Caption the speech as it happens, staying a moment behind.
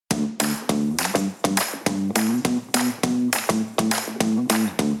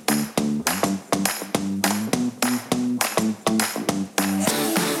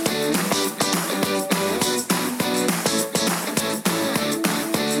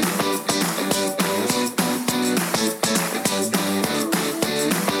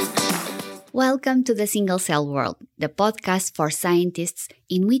Welcome to the Single Cell World, the podcast for scientists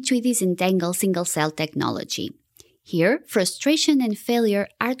in which we disentangle single cell technology. Here, frustration and failure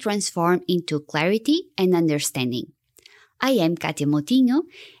are transformed into clarity and understanding. I am Katia Motinho,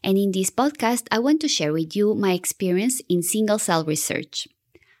 and in this podcast, I want to share with you my experience in single cell research.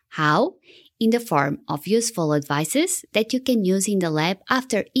 How? In the form of useful advices that you can use in the lab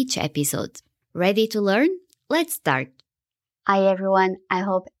after each episode. Ready to learn? Let's start. Hi everyone, I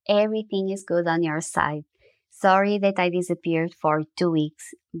hope everything is good on your side. Sorry that I disappeared for 2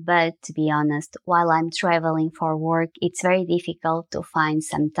 weeks, but to be honest, while I'm traveling for work, it's very difficult to find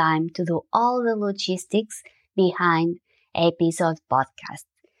some time to do all the logistics behind episode podcast.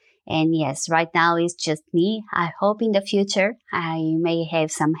 And yes, right now it's just me. I hope in the future I may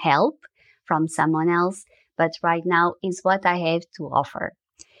have some help from someone else, but right now is what I have to offer.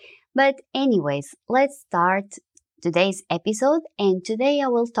 But anyways, let's start today's episode, and today I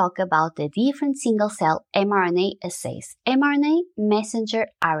will talk about the different single-cell mRNA assays, mRNA, messenger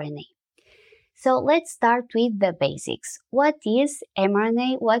RNA. So let's start with the basics. What is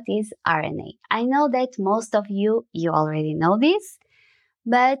mRNA? What is RNA? I know that most of you already know this,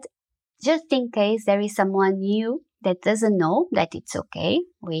 but just in case there is someone new that doesn't know, that it's okay.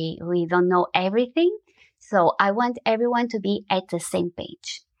 We don't know everything, so I want everyone to be at the same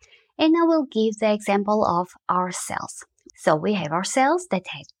page. And I will give the example of our cells. So we have our cells that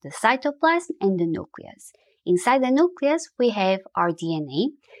have the cytoplasm and the nucleus. Inside the nucleus, we have our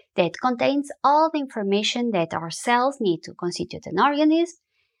DNA that contains all the information that our cells need to constitute an organism,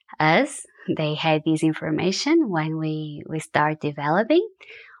 as they had this information when we start developing,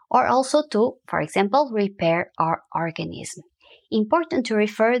 or also to, for example, repair our organism. Important to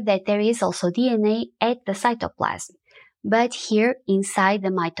refer that there is also DNA at the cytoplasm, but here inside the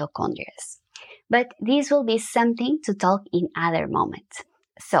mitochondria. But this will be something to talk in other moments.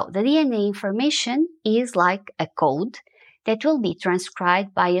 So the DNA information is like a code that will be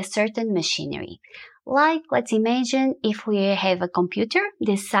transcribed by a certain machinery. Like, let's imagine if we have a computer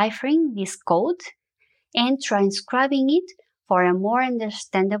deciphering this code and transcribing it for a more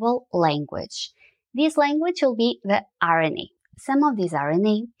understandable language. This language will be the RNA. Some of these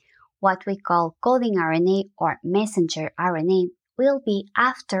RNA, what we call coding RNA or messenger RNA, will be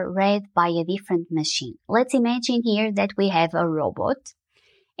after read by a different machine. Let's imagine here that we have a robot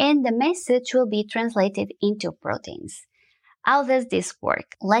and the message will be translated into proteins. How does this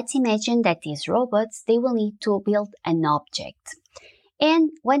work? Let's imagine that these robots, they will need to build an object. And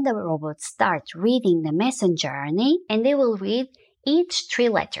when the robots start reading the messenger RNA, and they will read each 3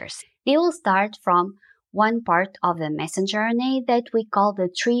 letters, they will start from one part of the messenger RNA that we call the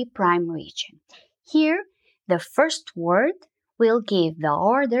 3' region. Here, the first word will give the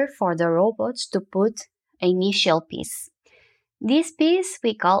order for the robots to put initial piece. This piece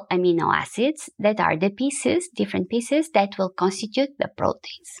we call amino acids, that are the pieces, different pieces that will constitute the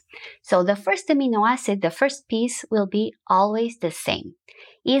proteins. So the first amino acid, the first piece will be always the same,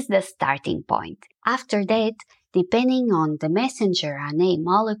 is the starting point. After that, depending on the messenger RNA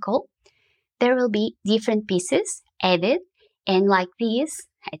molecule, there will be different pieces added, and like this,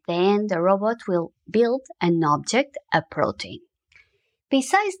 at the end, the robot will build an object, a protein.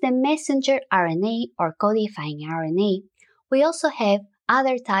 Besides the messenger RNA or codifying RNA, we also have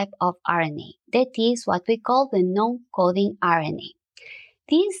other type of RNA, that is what we call the non-coding RNA.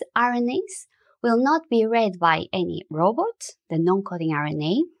 These RNAs will not be read by any robot, the non-coding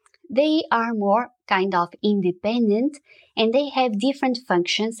RNA. They are more kind of independent and they have different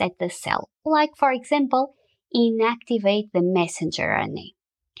functions at the cell, like for example, inactivate the messenger RNA.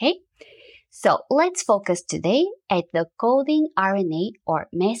 Okay? So let's focus today at the coding RNA or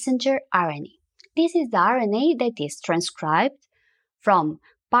messenger RNA. This is the RNA that is transcribed from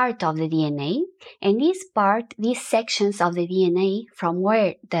part of the DNA, and these sections of the DNA from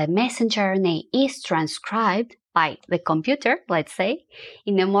where the messenger RNA is transcribed by the computer, let's say,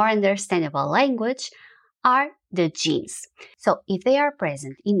 in a more understandable language, are the genes. So if they are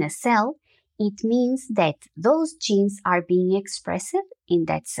present in a cell, it means that those genes are being expressed in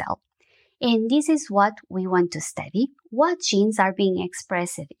that cell. And this is what we want to study, what genes are being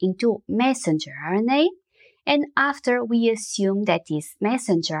expressed into messenger RNA, and after we assume that this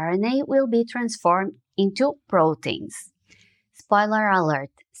messenger RNA will be transformed into proteins. Spoiler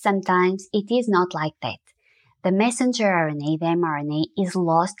alert, sometimes it is not like that. The messenger RNA, the mRNA, is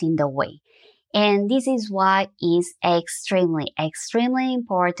lost in the way. And this is why it is extremely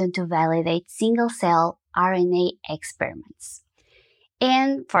important to validate single-cell RNA experiments.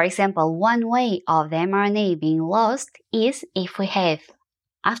 And, for example, one way of the mRNA being lost is if we have,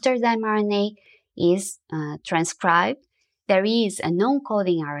 after the mRNA is transcribed, there is a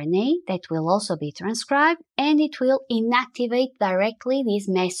non-coding RNA that will also be transcribed, and it will inactivate directly this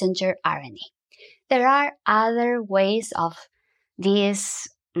messenger RNA. There are other ways of this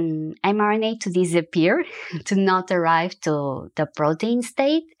mRNA to disappear, to not arrive to the protein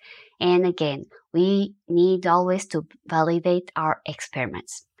state. And again, we need always to validate our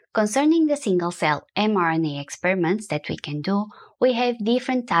experiments. Concerning the single-cell mRNA experiments that we can do, we have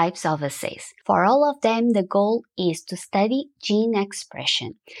different types of assays. For all of them, the goal is to study gene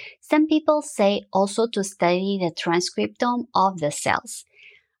expression. Some people say also to study the transcriptome of the cells.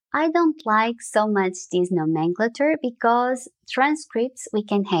 I don't like so much this nomenclature because transcripts we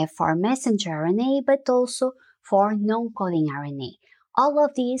can have for messenger RNA but also for non-coding RNA. All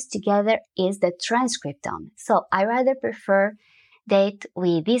of these together is the transcriptome. So I rather prefer that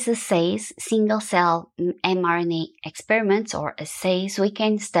with these assays, single-cell mRNA experiments or assays, we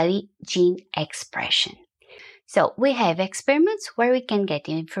can study gene expression. So we have experiments where we can get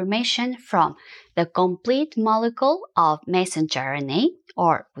information from the complete molecule of messenger RNA,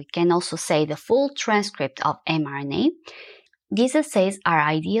 or we can also say the full transcript of mRNA. These assays are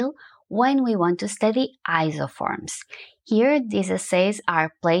ideal when we want to study isoforms. Here, these assays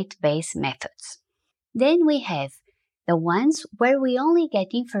are plate-based methods. Then we have the ones where we only get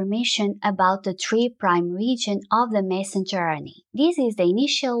information about the 3' region of the messenger RNA. This is the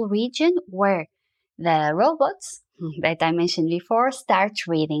initial region where the robots that I mentioned before start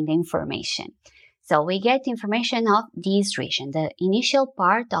reading the information. So we get information of this region, the initial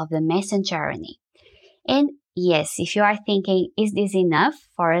part of the messenger RNA. And yes, if you are thinking, is this enough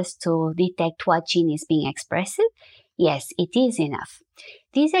for us to detect what gene is being expressed? Yes, it is enough.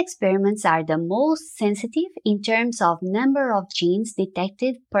 These experiments are the most sensitive in terms of number of genes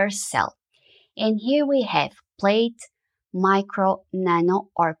detected per cell. And here we have plate, micro, nano,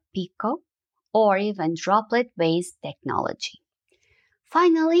 or pico, or even droplet-based technology.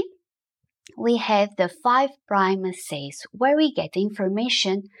 Finally, we have the 5' assays, where we get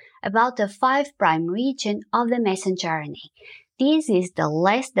information about the 5' region of the messenger RNA. This is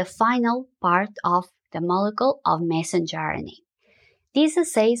the final part of the molecule of messenger RNA. These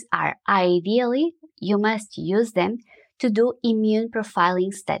assays are ideally, you must use them to do immune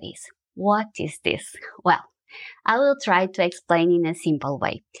profiling studies. What is this? Well, I will try to explain in a simple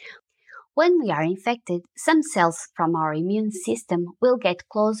way. When we are infected, some cells from our immune system will get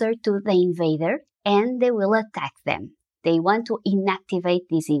closer to the invader and they will attack them. They want to inactivate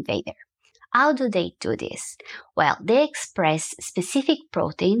this invader. How do they do this? Well, they express specific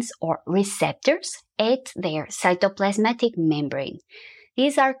proteins or receptors at their cytoplasmatic membrane.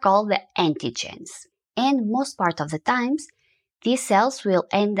 These are called the antigens. And most part of the times, these cells will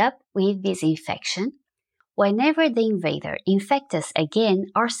end up with this infection. Whenever the invader infects us again,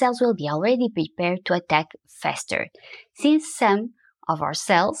 our cells will be already prepared to attack faster, since some of our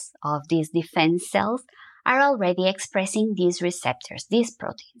cells, of these defense cells, are already expressing these receptors, these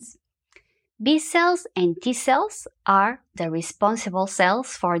proteins. B cells and T cells are the responsible cells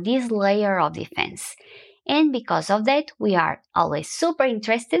for this layer of defense, and because of that, we are always super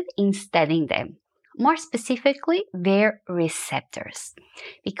interested in studying them. More specifically, their receptors,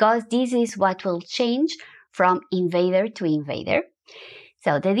 because this is what will change from invader to invader.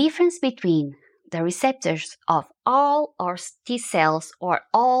 So the difference between the receptors of all our T cells or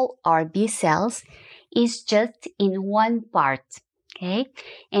all our B cells is just in one part, okay?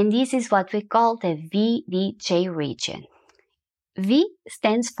 And this is what we call the VDJ region. V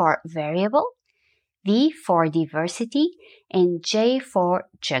stands for variable, D for diversity, and J for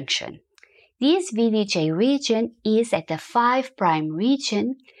junction. This VDJ region is at the 5'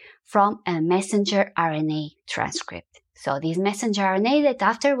 region from a messenger RNA transcript. So this messenger RNA that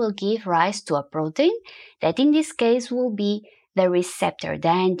after will give rise to a protein that in this case will be the receptor, the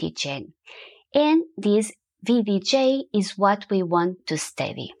antigen. And this VDJ is what we want to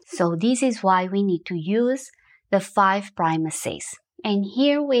study. So this is why we need to use the 5' assays. And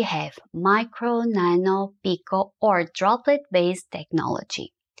here we have micro, nano, pico, or droplet-based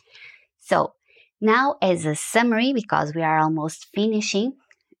technology. So now as a summary, because we are almost finishing,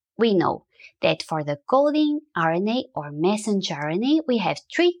 we know that for the coding RNA or messenger RNA, we have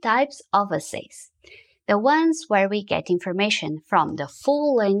 3 types of assays. The ones where we get information from the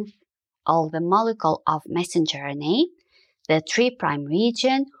full length of the molecule of messenger RNA, the 3'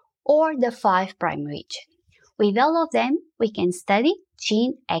 region, or the 5' region. With all of them, we can study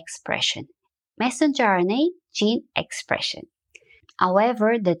gene expression. Messenger RNA gene expression.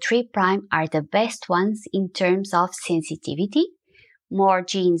 However, the 3' are the best ones in terms of sensitivity, more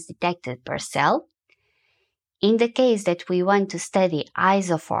genes detected per cell. In the case that we want to study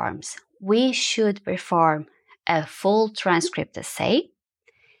isoforms, we should perform a full transcript assay.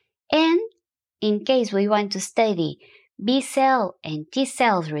 And in case we want to study B cell and T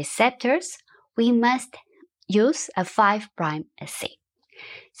cell receptors, we must use a 5' assay.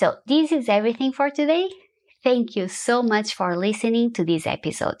 So this is everything for today. Thank you so much for listening to this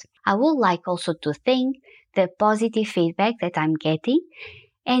episode. I would like also to thank the positive feedback that I'm getting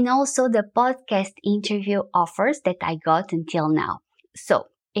and also the podcast interview offers that I got until now. So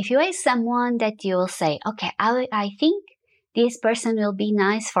if you are someone that you will say, okay, I think this person will be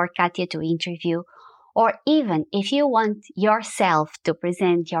nice for Katia to interview, or even if you want yourself to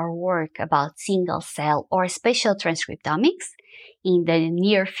present your work about single cell or spatial transcriptomics in the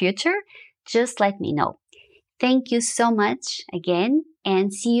near future, just let me know. Thank you so much again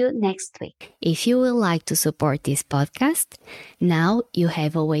and see you next week. If you would like to support this podcast, now you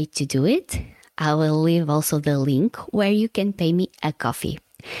have a way to do it. I will leave also the link where you can pay me a coffee.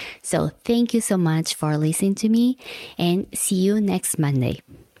 So thank you so much for listening to me and see you next Monday.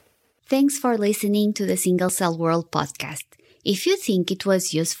 Thanks for listening to the Single Cell World podcast. If you think it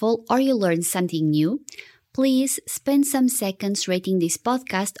was useful or you learned something new, please spend some seconds rating this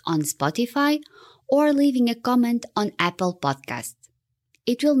podcast on Spotify or leaving a comment on Apple Podcasts.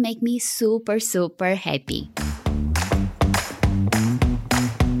 It will make me super happy.